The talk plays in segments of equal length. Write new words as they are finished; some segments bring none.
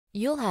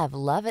You'll have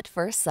love at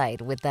first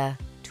sight with the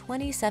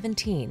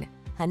 2017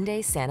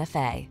 Hyundai Santa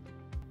Fe.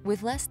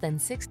 With less than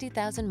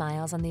 60,000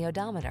 miles on the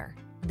odometer,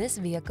 this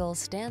vehicle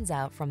stands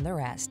out from the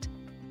rest.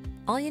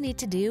 All you need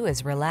to do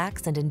is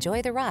relax and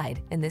enjoy the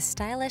ride in this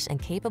stylish and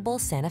capable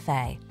Santa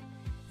Fe.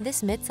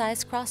 This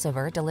midsize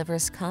crossover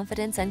delivers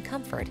confidence and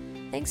comfort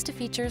thanks to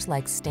features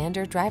like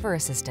standard driver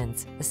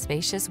assistance, a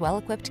spacious,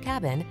 well-equipped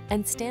cabin,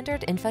 and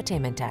standard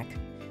infotainment tech.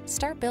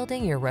 Start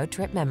building your road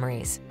trip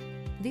memories.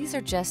 These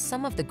are just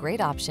some of the great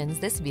options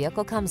this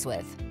vehicle comes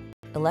with: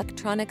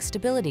 electronic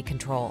stability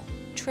control,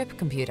 trip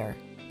computer,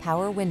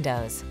 power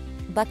windows,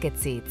 bucket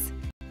seats,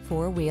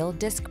 four-wheel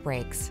disc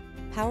brakes,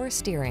 power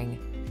steering.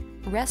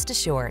 Rest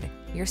assured,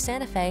 your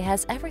Santa Fe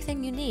has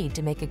everything you need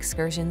to make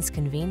excursions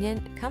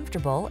convenient,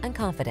 comfortable, and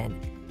confident.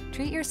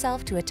 Treat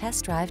yourself to a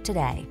test drive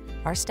today.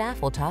 Our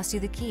staff will toss you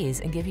the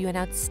keys and give you an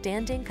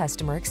outstanding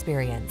customer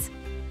experience.